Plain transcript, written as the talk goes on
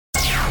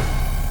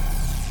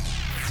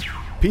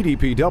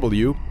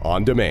PDPW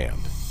On Demand.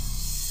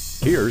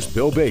 Here's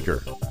Bill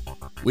Baker.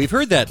 We've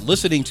heard that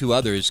listening to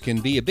others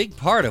can be a big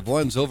part of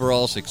one's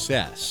overall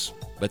success.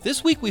 But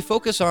this week we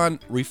focus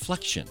on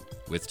reflection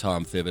with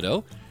Tom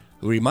Thibodeau,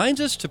 who reminds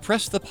us to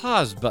press the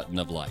pause button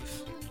of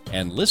life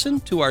and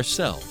listen to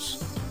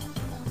ourselves.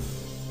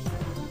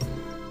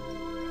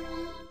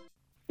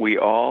 We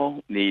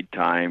all need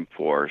time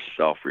for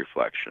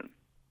self-reflection.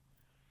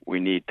 We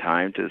need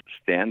time to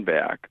stand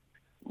back,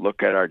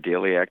 look at our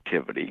daily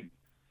activity,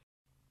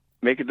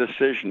 make a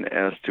decision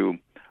as to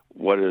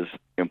what is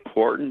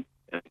important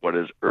and what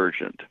is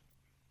urgent.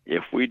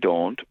 If we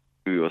don't,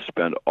 we will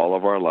spend all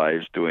of our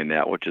lives doing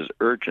that which is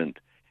urgent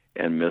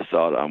and miss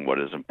out on what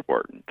is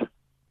important.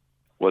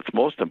 What's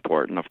most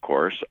important, of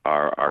course,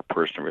 are our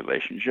personal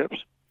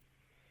relationships,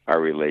 our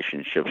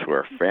relationships with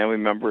our family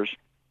members,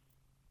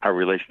 our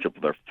relationship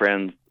with our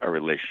friends, our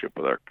relationship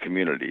with our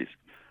communities,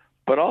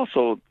 but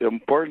also the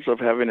importance of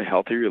having a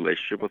healthy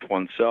relationship with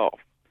oneself.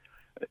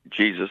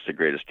 Jesus, the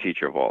greatest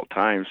teacher of all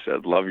time,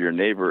 said, "Love your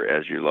neighbor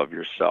as you love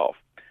yourself."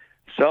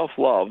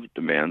 Self-love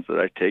demands that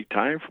I take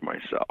time for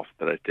myself,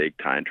 that I take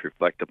time to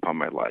reflect upon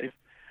my life.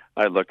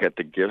 I look at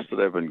the gifts that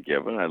I've been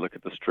given. I look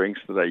at the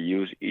strengths that I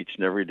use each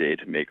and every day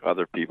to make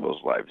other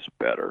people's lives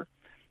better.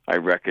 I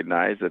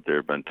recognize that there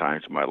have been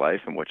times in my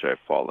life in which I've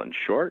fallen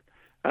short,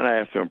 and I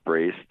have to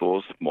embrace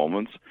those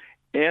moments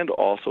and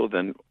also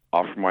then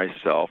offer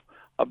myself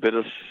a bit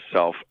of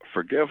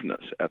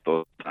self-forgiveness at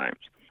those times.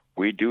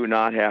 We do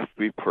not have to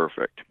be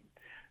perfect.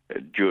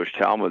 Jewish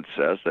Talmud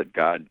says that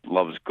God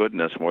loves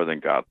goodness more than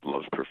God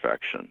loves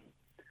perfection.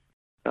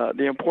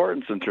 The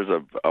importance in terms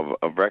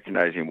of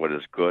recognizing what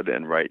is good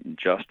and right and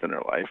just in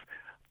our life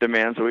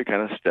demands that we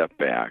kind of step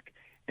back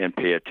and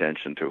pay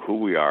attention to who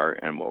we are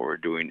and what we're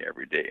doing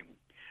every day.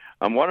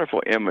 A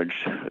wonderful image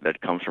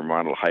that comes from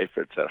Ronald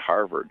Heifetz at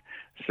Harvard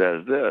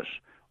says this: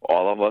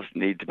 all of us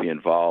need to be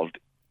involved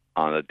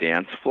on the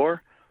dance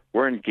floor.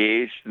 We're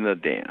engaged in the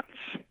dance,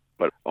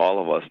 but all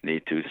of us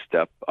need to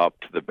step up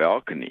to the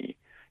balcony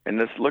and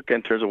let's look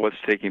in terms of what's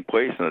taking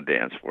place on the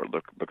dance floor.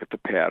 Look at the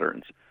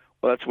patterns.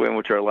 Well, that's the way in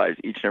which our lives,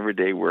 each and every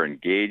day, we're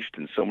engaged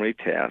in so many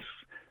tasks,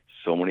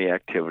 so many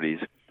activities,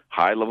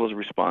 high levels of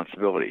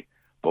responsibility.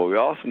 But we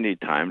also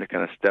need time to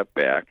kind of step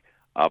back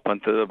up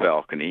onto the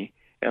balcony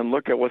and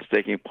look at what's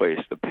taking place,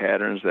 the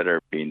patterns that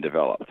are being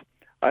developed.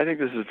 I think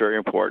this is very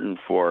important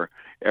for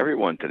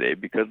everyone today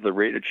because of the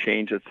rate of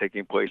change that's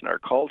taking place in our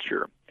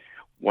culture.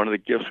 One of the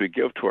gifts we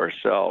give to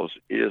ourselves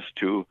is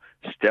to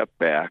step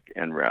back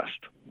and rest.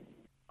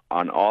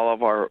 On all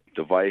of our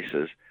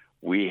devices,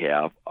 we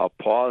have a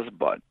pause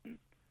button.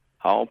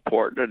 How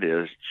important it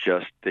is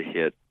just to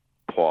hit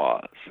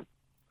pause.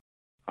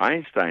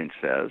 Einstein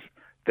says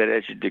that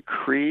as you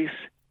decrease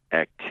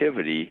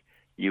activity,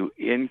 you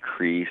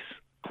increase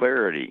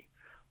clarity.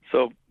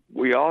 So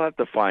we all have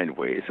to find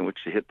ways in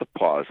which to hit the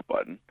pause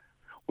button.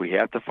 We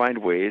have to find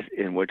ways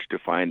in which to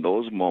find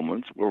those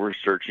moments where we're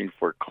searching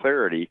for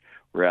clarity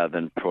rather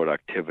than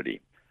productivity.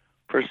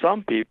 For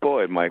some people,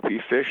 it might be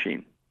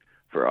fishing.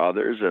 For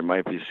others, it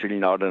might be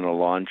sitting out in a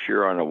lawn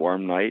chair on a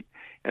warm night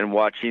and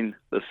watching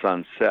the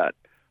sun set.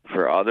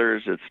 For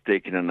others, it's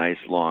taking a nice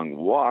long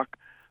walk.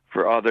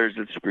 For others,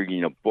 it's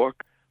reading a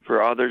book.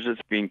 For others,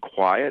 it's being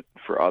quiet.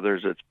 For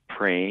others, it's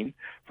praying.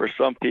 For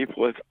some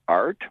people, it's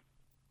art,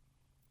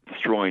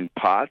 throwing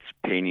pots,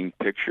 painting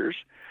pictures,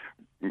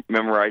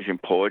 memorizing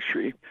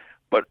poetry.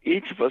 But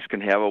each of us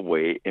can have a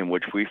way in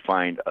which we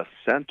find a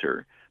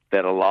center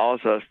that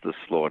allows us to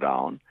slow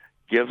down,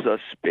 gives us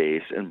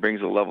space, and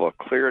brings a level of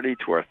clarity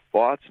to our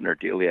thoughts and our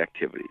daily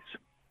activities.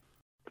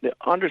 The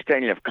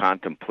understanding of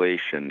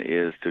contemplation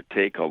is to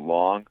take a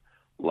long,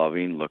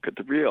 loving look at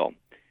the real.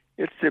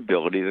 It's the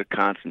ability to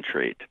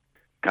concentrate.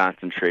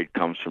 Concentrate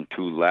comes from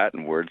two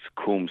Latin words,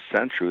 cum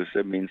centrus.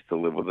 It means to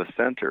live with a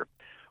center.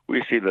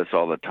 We see this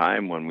all the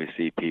time when we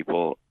see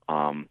people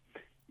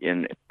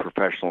in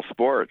professional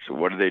sports.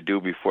 What do they do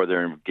before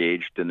they're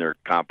engaged in their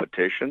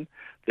competition?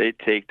 They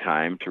take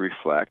time to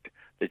reflect.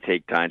 They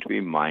take time to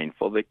be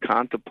mindful. They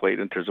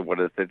contemplate in terms of what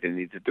it is that they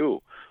need to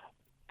do.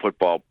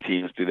 Football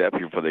teams do that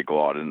before they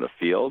go out in the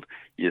field.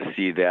 You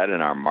see that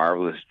in our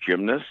marvelous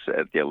gymnasts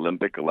at the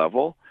Olympic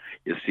level.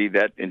 You see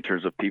that in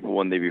terms of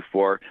people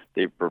before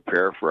they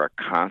prepare for a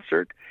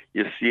concert.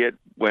 You see it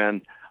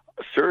when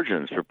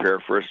surgeons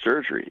prepare for a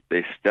surgery.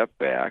 They step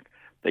back.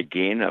 They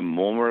gain a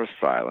moment of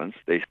silence.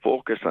 They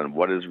focus on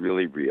what is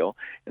really real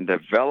and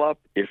develop,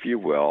 if you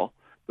will,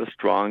 the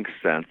strong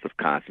sense of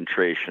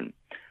concentration.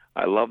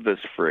 I love this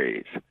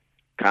phrase,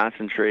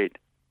 concentrate,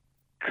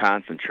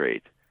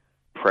 concentrate.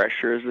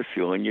 Pressure is the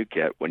feeling you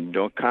get when you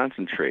don't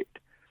concentrate.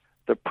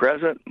 The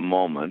present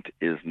moment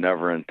is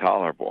never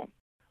intolerable.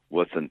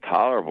 What's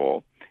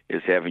intolerable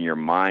is having your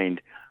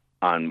mind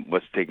on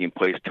what's taking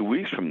place 2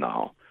 weeks from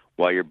now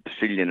while you're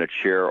sitting in a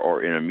chair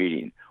or in a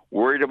meeting,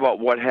 worried about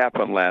what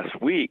happened last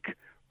week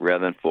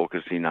rather than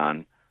focusing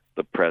on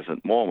the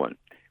present moment.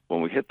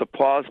 When we hit the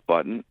pause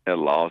button, it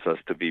allows us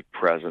to be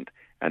present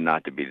and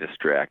not to be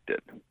distracted.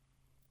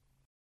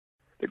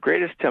 The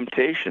greatest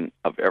temptation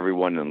of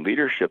everyone in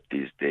leadership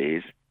these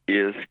days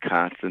is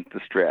constant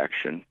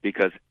distraction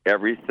because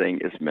everything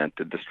is meant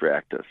to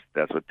distract us.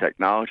 That's what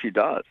technology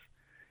does.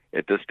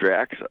 It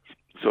distracts us.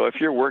 So if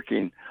you're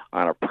working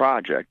on a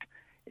project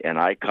and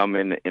I come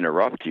in and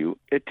interrupt you,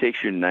 it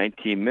takes you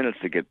 19 minutes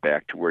to get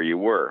back to where you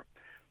were.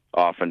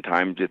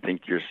 Oftentimes you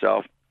think to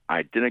yourself,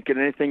 I didn't get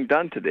anything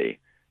done today.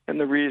 And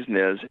the reason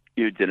is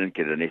you didn't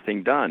get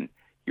anything done.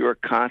 You are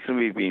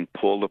constantly being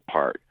pulled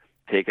apart,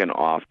 taken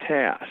off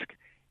task.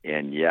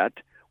 And yet,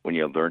 when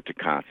you learn to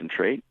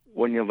concentrate,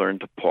 when you learn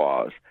to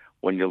pause,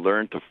 when you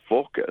learn to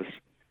focus,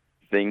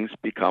 things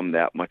become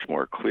that much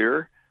more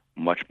clear,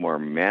 much more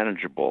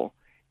manageable,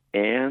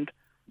 and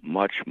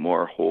much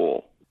more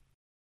whole.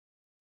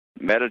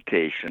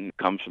 Meditation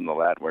comes from the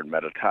Latin word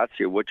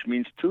meditatio, which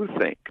means to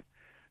think.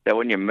 That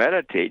when you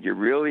meditate, you're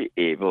really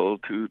able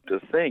to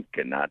think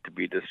and not to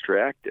be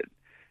distracted.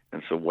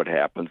 And so what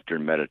happens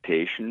during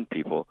meditation,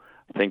 people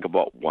think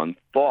about one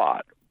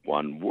thought,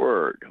 one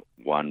word,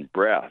 one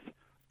breath.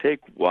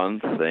 Take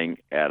one thing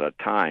at a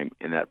time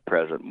in that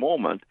present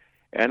moment,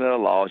 and it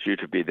allows you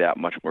to be that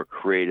much more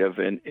creative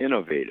and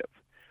innovative.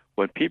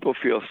 When people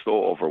feel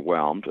so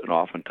overwhelmed and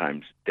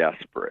oftentimes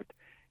desperate,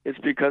 it's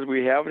because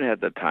we haven't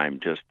had the time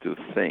just to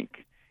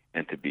think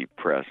and to be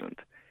present.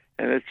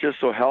 And it's just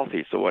so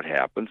healthy. So what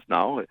happens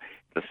now,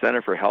 the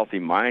Center for Healthy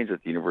Minds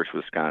at the University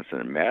of Wisconsin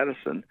in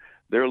Madison,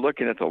 they're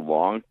looking at the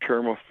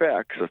long-term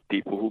effects of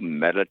people who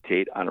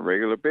meditate on a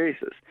regular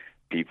basis,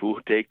 people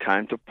who take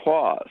time to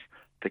pause,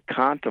 to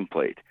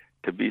contemplate,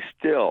 to be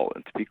still,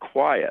 and to be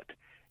quiet.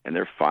 And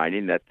they're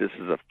finding that this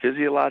is a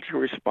physiological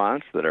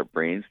response that our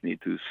brains need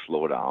to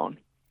slow down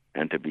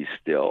and to be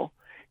still.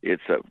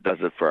 It does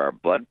it for our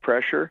blood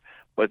pressure,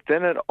 but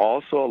then it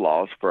also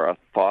allows for our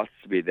thoughts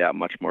to be that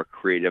much more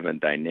creative and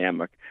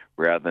dynamic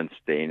rather than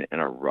staying in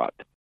a rut.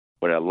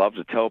 What I love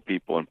to tell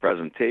people in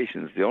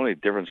presentations, the only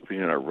difference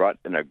between a rut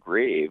and a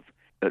grave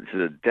is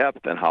the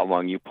depth and how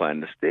long you plan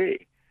to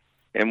stay.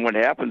 And what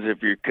happens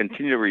if you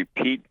continue to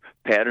repeat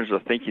patterns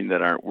of thinking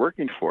that aren't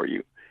working for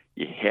you,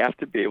 you have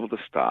to be able to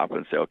stop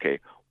and say, okay,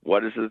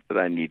 what is it that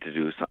I need to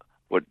do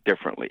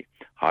differently?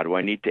 How do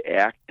I need to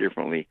act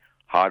differently?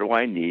 How do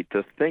I need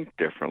to think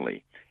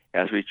differently?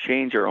 As we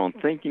change our own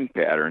thinking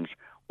patterns,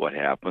 what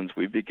happens?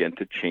 We begin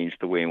to change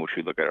the way in which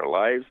we look at our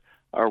lives,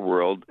 our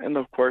world, and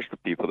of course the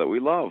people that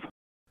we love.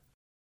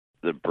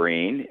 The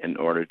brain, in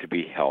order to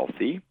be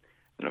healthy,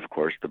 and of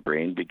course the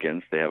brain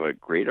begins to have a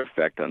great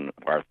effect on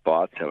our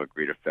thoughts, have a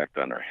great effect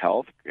on our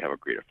health, have a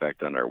great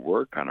effect on our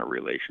work, on our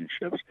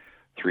relationships.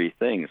 Three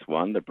things.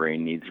 One, the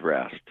brain needs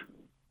rest.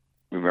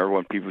 Remember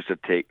when people used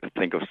to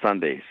think of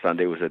Sunday?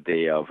 Sunday was a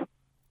day of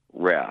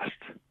rest.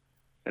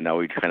 And now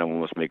we kind of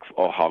almost make,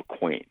 oh, how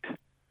quaint.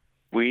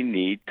 We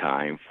need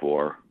time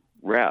for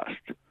rest.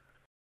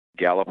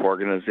 Gallup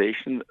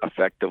organization,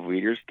 effective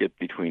leaders get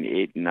between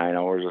 8 and 9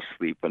 hours of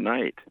sleep a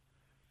night.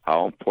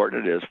 How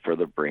important it is for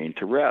the brain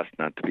to rest,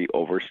 not to be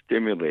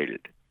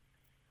overstimulated.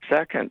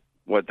 Second,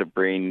 what the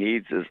brain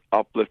needs is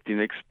uplifting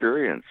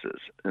experiences.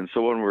 And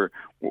so when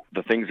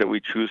the things that we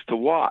choose to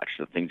watch,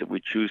 the things that we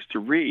choose to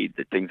read,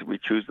 the things that we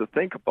choose to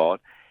think about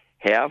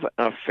have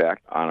an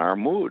effect on our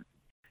mood.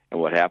 And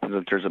what happens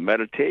in terms of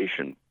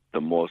meditation,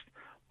 the most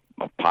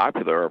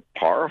popular or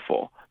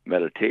powerful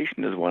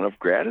meditation is one of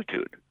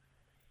gratitude.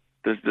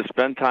 To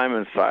spend time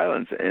in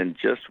silence and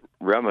just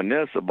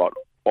reminisce about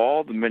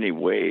all the many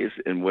ways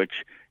in which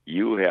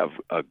you have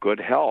a good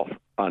health,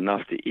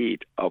 enough to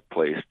eat, a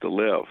place to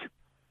live.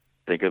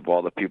 Think of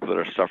all the people that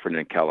are suffering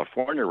in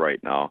California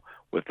right now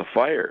with the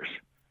fires.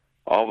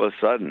 All of a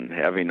sudden,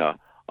 having a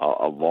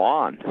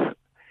lawn,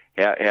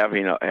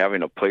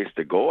 having a place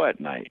to go at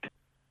night,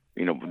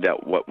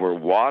 where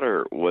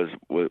water was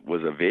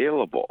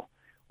available.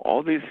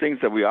 All these things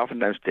that we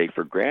oftentimes take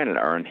for granted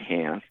are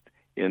enhanced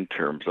in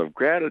terms of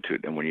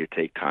gratitude. And when you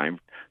take time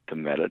to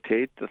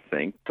meditate, to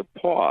think, to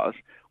pause,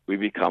 we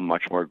become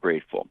much more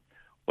grateful.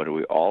 What do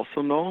we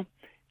also know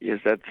is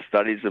that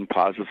studies in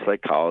positive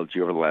psychology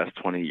over the last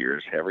 20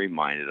 years have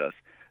reminded us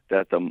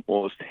that the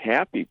most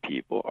happy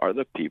people are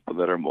the people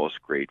that are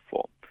most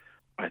grateful.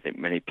 I think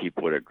many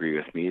people would agree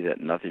with me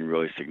that nothing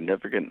really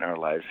significant in our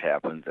lives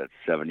happens at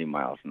 70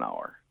 miles an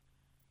hour.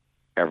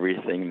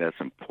 Everything that's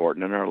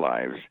important in our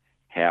lives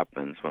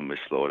happens when we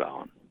slow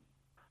down.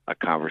 A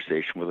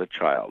conversation with a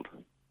child,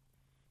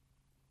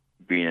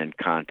 being in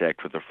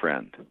contact with a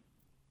friend,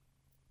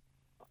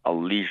 a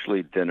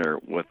leisurely dinner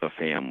with a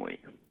family,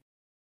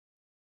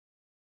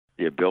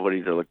 the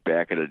ability to look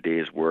back at a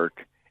day's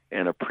work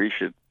and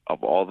appreciate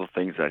of all the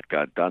things that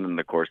got done in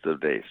the course of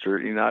the day.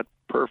 Certainly not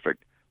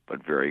perfect,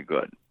 but very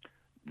good.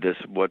 This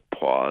is what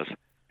pause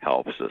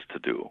helps us to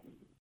do.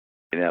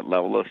 And that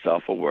level of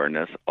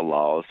self-awareness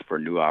allows for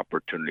new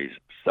opportunities.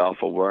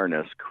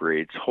 Self-awareness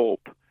creates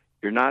hope.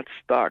 You're not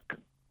stuck.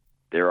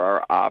 There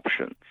are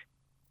options.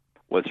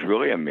 What's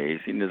really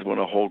amazing is when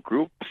a whole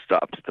group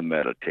stops to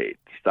meditate,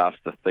 stops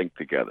to think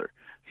together,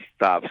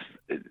 stops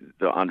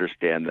to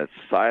understand that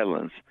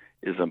silence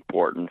is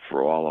important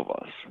for all of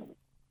us.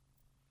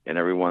 And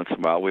every once in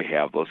a while we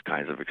have those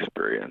kinds of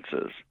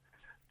experiences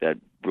that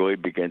really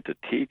begin to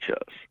teach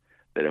us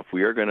that if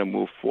we are going to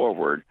move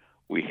forward,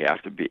 we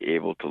have to be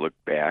able to look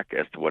back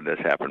as to what has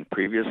happened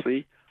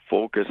previously,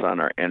 focus on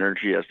our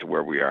energy as to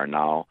where we are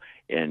now,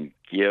 and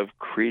give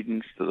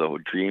credence to the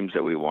dreams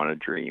that we want to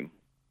dream.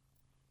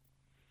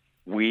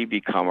 We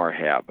become our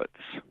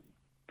habits.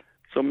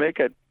 So make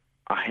it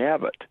a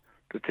habit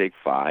to take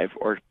 5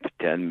 or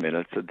 10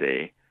 minutes a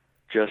day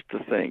just to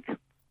think,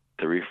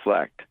 to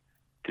reflect,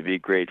 to be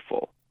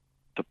grateful,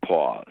 to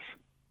pause.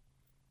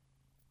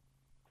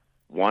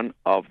 One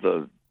of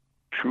the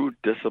true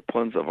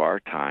disciplines of our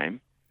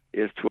time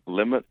is to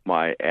limit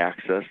my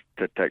access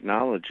to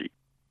technology.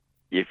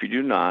 If you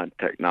do not,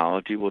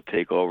 technology will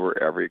take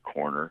over every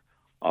corner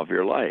of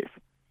your life.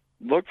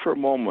 Look for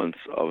moments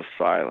of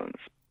silence.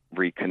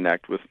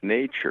 Reconnect with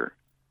nature.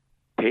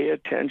 Pay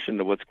attention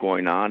to what's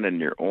going on in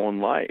your own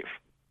life,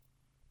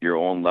 your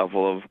own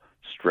level of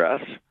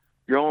stress,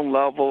 your own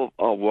level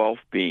of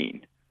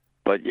well-being.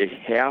 But you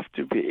have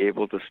to be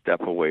able to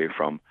step away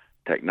from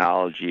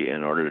technology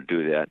in order to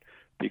do that,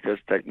 because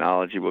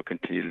technology will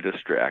continue to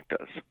distract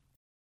us.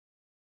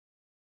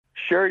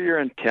 Share your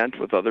intent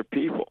with other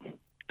people.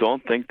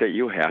 Don't think that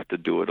you have to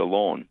do it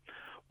alone.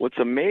 What's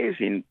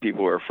amazing,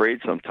 people are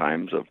afraid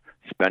sometimes of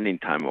spending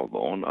time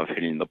alone, of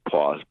hitting the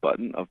pause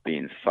button, of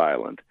being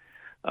silent,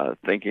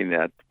 thinking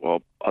that,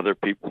 well, other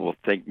people will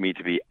think me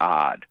to be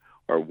odd,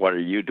 or what are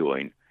you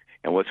doing?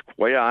 And what's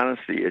quite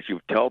honestly is you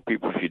tell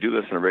people, if you do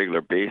this on a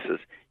regular basis,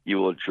 you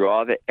will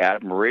draw the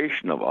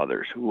admiration of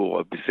others who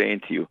will be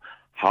saying to you,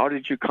 how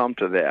did you come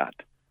to that?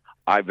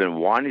 I've been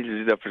wanting to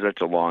do that for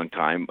such a long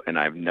time, and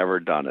I've never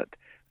done it.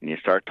 And you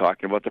start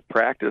talking about the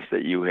practice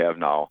that you have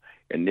now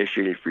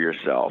initiated for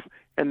yourself,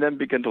 and then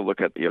begin to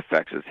look at the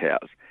effects it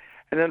has.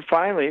 And then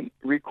finally,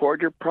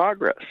 record your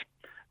progress.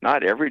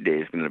 Not every day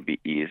is going to be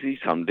easy.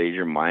 Some days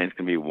your mind's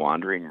going to be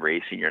wandering,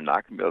 racing. You're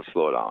not going to be able to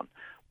slow down.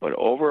 But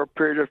over a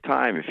period of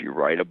time, if you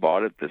write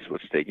about it, this is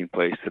what's taking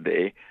place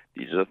today.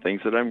 These are the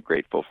things that I'm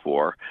grateful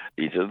for.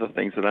 These are the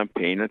things that I'm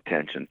paying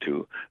attention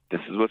to.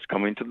 This is what's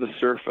coming to the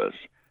surface.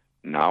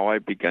 Now I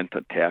begin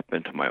to tap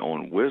into my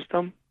own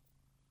wisdom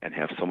and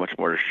have so much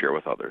more to share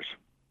with others.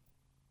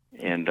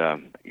 And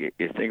you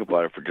think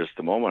about it for just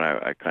a moment,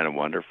 I kind of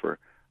wonder for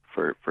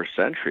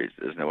centuries,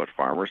 isn't that what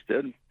farmers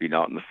did? Being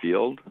out in the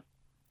field,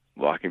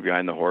 walking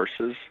behind the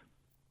horses.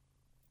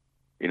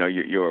 You know,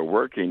 you were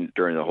working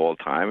during the whole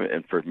time,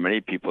 and for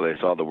many people, they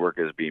saw the work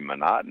as being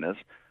monotonous,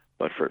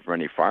 but for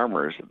many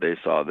farmers, they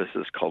saw this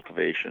as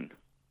cultivation,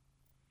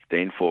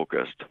 staying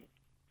focused.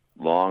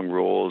 Long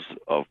rows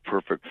of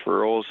perfect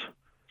furrows,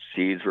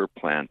 seeds were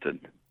planted.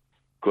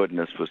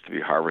 Goodness was to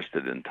be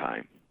harvested in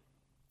time.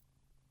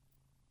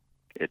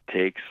 It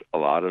takes a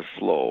lot of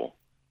slow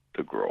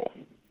to grow.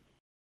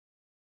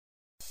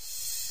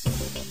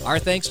 Our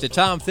thanks to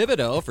Tom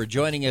Thibodeau for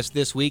joining us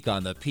this week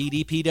on the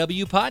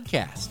PDPW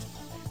podcast.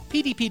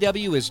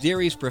 PDPW is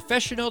Dairy's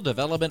professional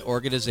development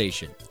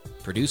organization.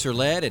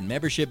 Producer-led and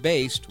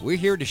membership-based, we're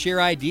here to share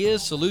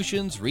ideas,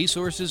 solutions,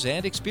 resources,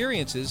 and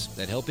experiences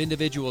that help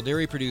individual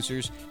dairy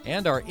producers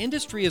and our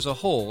industry as a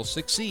whole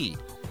succeed.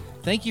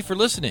 Thank you for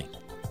listening.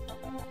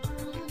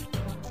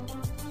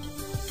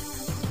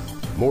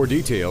 More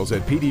details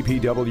at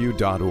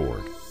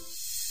pdpw.org.